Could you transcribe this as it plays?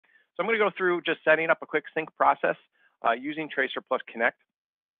I'm going to go through just setting up a quick sync process using TracerPlus Connect.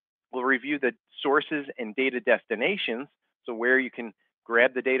 We'll review the sources and data destinations, so where you can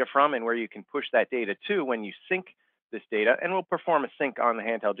grab the data from and where you can push that data to when you sync this data, and we'll perform a sync on the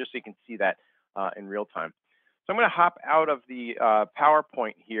handheld just so you can see that in real time. So I'm going to hop out of the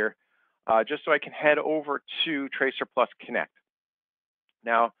PowerPoint here just so I can head over to TracerPlus Connect.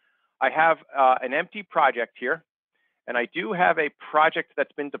 Now, I have an empty project here, and I do have a project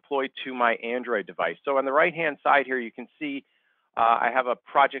that's been deployed to my Android device. So on the right-hand side here, you can see I have a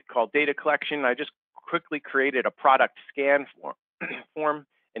project called Data Collection. I just quickly created a product scan form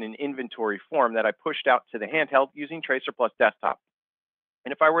and an inventory form that I pushed out to the handheld using TracerPlus Desktop.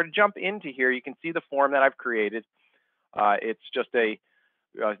 And if I were to jump into here, you can see the form that I've created. It's just a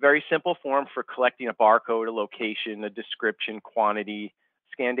very simple form for collecting a barcode, a location, a description, quantity,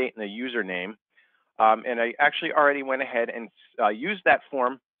 scan date, and a username. And I actually already went ahead and used that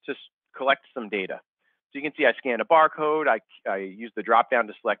form to collect some data. So you can see I scanned a barcode, I used the drop-down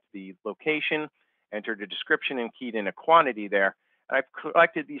to select the location, entered a description, and keyed in a quantity there. And I've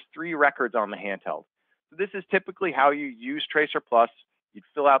collected these 3 records on the handheld. So this is typically how you use TracerPlus. You'd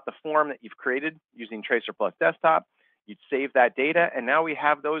fill out the form that you've created using TracerPlus Desktop, you'd save that data, and now we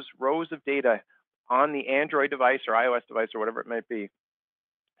have those rows of data on the Android device or iOS device or whatever it might be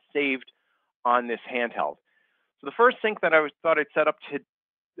saved on this handheld. So the first sync that I thought I'd set up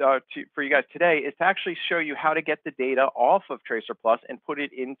for you guys today is to actually show you how to get the data off of TracerPlus and put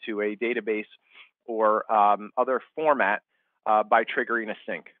it into a database or other format by triggering a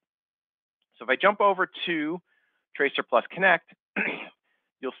sync. So if I jump over to TracerPlus Connect,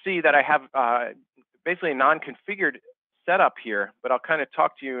 you'll see that I have basically a non-configured setup here, but I'll kind of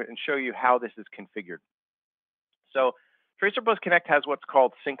talk to you and show you how this is configured. So TracerPlus Connect has what's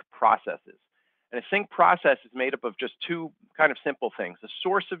called sync processes. And a sync process is made up of just 2 kind of simple things, a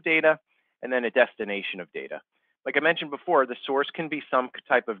source of data and then a destination of data. Like I mentioned before, the source can be some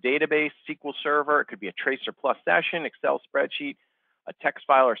type of database, SQL server, it could be a TracerPlus session, Excel spreadsheet, a text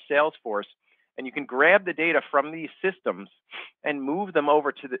file, or Salesforce. And you can grab the data from these systems and move them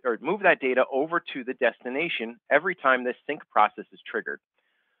over to move that data over to the destination every time this sync process is triggered.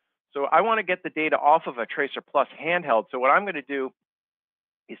 So I want to get the data off of a TracerPlus handheld. So what I'm going to do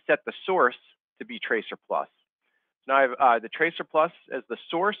is set the source to be TracerPlus. Now I have the TracerPlus as the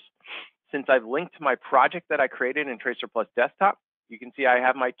source. Since I've linked my project that I created in TracerPlus Desktop, you can see I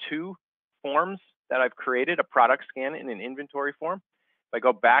have my 2 forms that I've created, a product scan and an inventory form. If I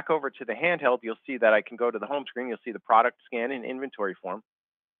go back over to the handheld, you'll see that I can go to the home screen. You'll see the product scan and inventory form.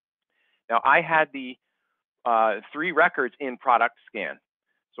 Now I had the 3 records in product scan.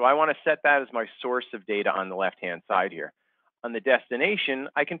 So I want to set that as my source of data on the left-hand side here. On the destination,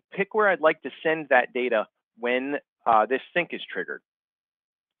 I can pick where I'd like to send that data when this sync is triggered.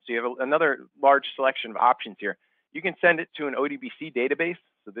 So you have another large selection of options here. You can send it to an ODBC database.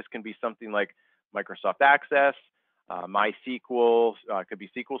 So this can be something like Microsoft Access, MySQL, could be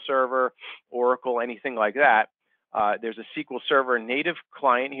SQL Server, Oracle, anything like that. There's a SQL Server native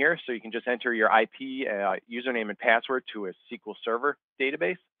client here, so you can just enter your IP, username, and password to a SQL Server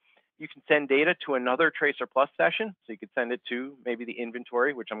database. You can send data to another TracerPlus session, so you could send it to maybe the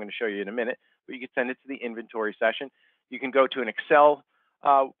inventory, which I'm going to show you in a minute, but you could send it to the inventory session. You can go to an Excel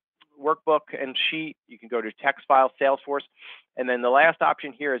workbook and sheet. You can go to text file, Salesforce. And then the last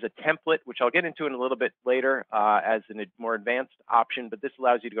option here is a template, which I'll get into in a little bit later as a more advanced option, but this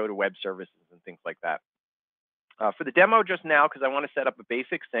allows you to go to web services and things like that. For the demo just now, because I want to set up a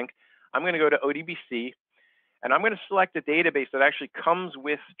basic sync, I'm going to go to ODBC, and I'm going to select a database that actually comes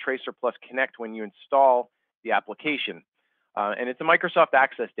with TracerPlus Connect when you install the application. And it's a Microsoft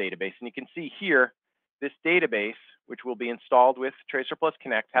Access database. And you can see here, this database, which will be installed with TracerPlus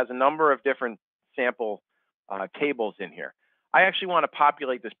Connect, has a number of different sample tables in here. I actually want to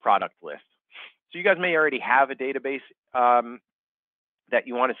populate this product list. So you guys may already have a database that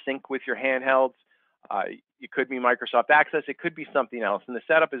you want to sync with your handhelds. It could be Microsoft Access. It could be something else. And the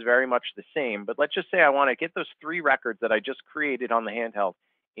setup is very much the same. But let's just say I want to get those 3 records that I just created on the handheld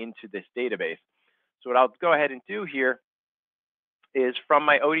into this database. So what I'll go ahead and do here is from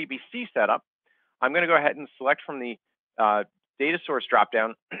my ODBC setup, I'm going to go ahead and select from the data source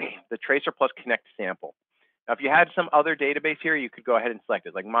dropdown the TracerPlus Connect sample. Now, if you had some other database here, you could go ahead and select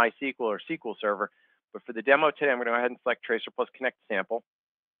it, like MySQL or SQL Server. But for the demo today, I'm going to go ahead and select TracerPlus Connect sample.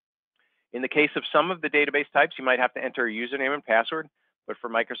 In the case of some of the database types, you might have to enter a username and password, but for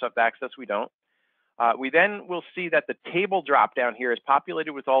Microsoft Access, we don't. We then will see that the table dropdown here is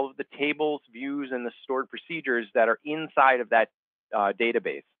populated with all of the tables, views, and the stored procedures that are inside of that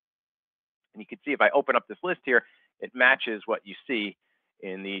database. And you can see if I open up this list here, it matches what you see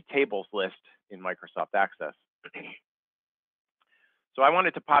in the tables list in Microsoft Access. So I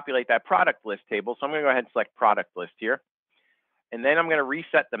wanted to populate that product list table, so I'm going to go ahead and select product list here. And then I'm going to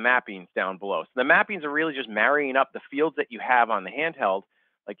reset the mappings down below. So the mappings are really just marrying up the fields that you have on the handheld,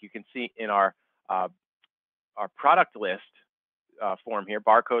 like you can see in our product list form here,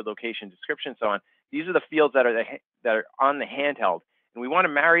 barcode, location, description, so on. These are the fields that are on the handheld, and we want to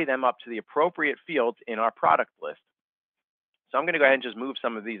marry them up to the appropriate fields in our product list. So I'm going to go ahead and just move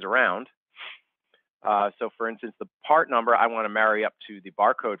some of these around. So for instance, the part number, I want to marry up to the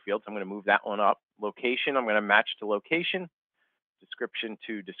barcode field, so I'm going to move that one up. Location, I'm going to match to location. Description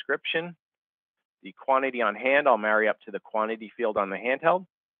to description. The quantity on hand, I'll marry up to the quantity field on the handheld.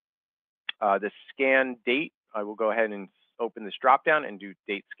 The scan date, I will go ahead and open this dropdown and do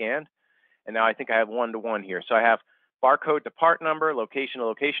date scanned. And now I think I have one-to-one here. So I have barcode to part number, location to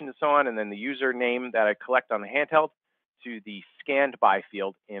location, and so on, and then the username that I collect on the handheld to the scanned by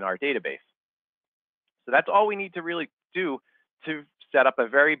field in our database. So that's all we need to really do to set up a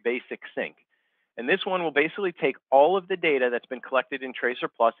very basic sync. And this one will basically take all of the data that's been collected in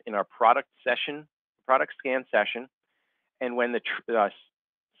TracerPlus in our product scan session, and when the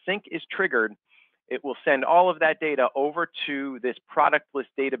sync is triggered, it will send all of that data over to this product list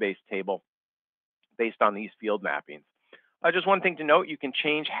database table based on these field mappings. Just one thing to note, you can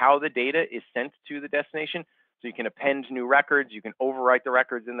change how the data is sent to the destination. So you can append new records, you can overwrite the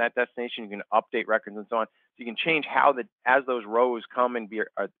records in that destination, you can update records and so on. So you can change how as those rows come and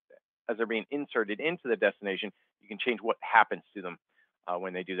as they're being inserted into the destination, you can change what happens to them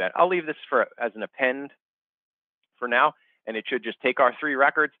when they do that. I'll leave this as an append for now, and it should just take our 3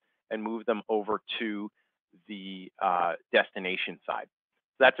 records and move them over to the destination side.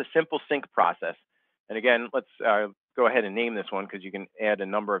 So that's a simple sync process. And again, let's go ahead and name this one, because you can add a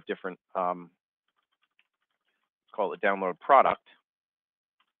number of different, let's call it download product.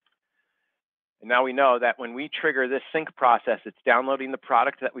 And now we know that when we trigger this sync process, it's downloading the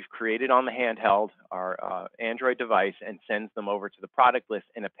product that we've created on the handheld, our Android device, and sends them over to the product list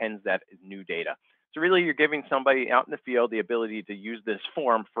and appends that as new data. So really, you're giving somebody out in the field the ability to use this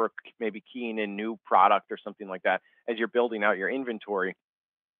form for maybe keying in new product or something like that as you're building out your inventory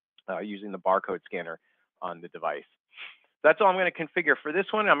using the barcode scanner on the device. So that's all I'm going to configure for this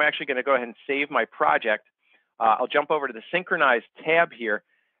one. I'm actually going to go ahead and save my project. I'll jump over to the Synchronize tab here,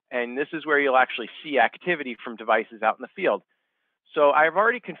 and this is where you'll actually see activity from devices out in the field. So I've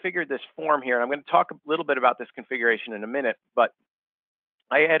already configured this form here, and I'm going to talk a little bit about this configuration in a minute, but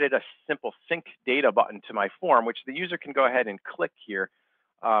I added a simple sync data button to my form, which the user can go ahead and click here,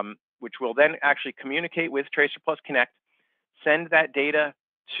 which will then actually communicate with TracerPlus Connect, send that data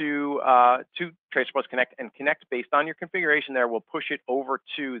to TracerPlus Connect, and Connect, based on your configuration there, will push it over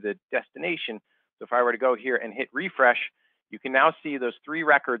to the destination. So if I were to go here and hit refresh, you can now see those 3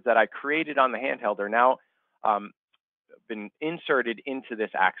 records that I created on the handheld are now been inserted into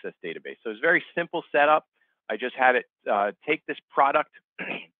this Access database. So it's a very simple setup. I just had it take this product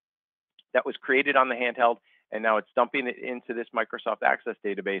that was created on the handheld, and now it's dumping it into this Microsoft Access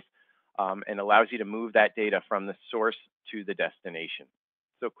database and allows you to move that data from the source to the destination.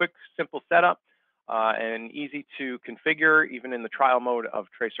 So quick, simple setup and easy to configure, even in the trial mode of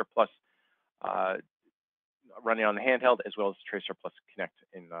TracerPlus running on the handheld, as well as TracerPlus Connect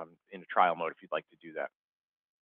in a trial mode if you'd like to do that.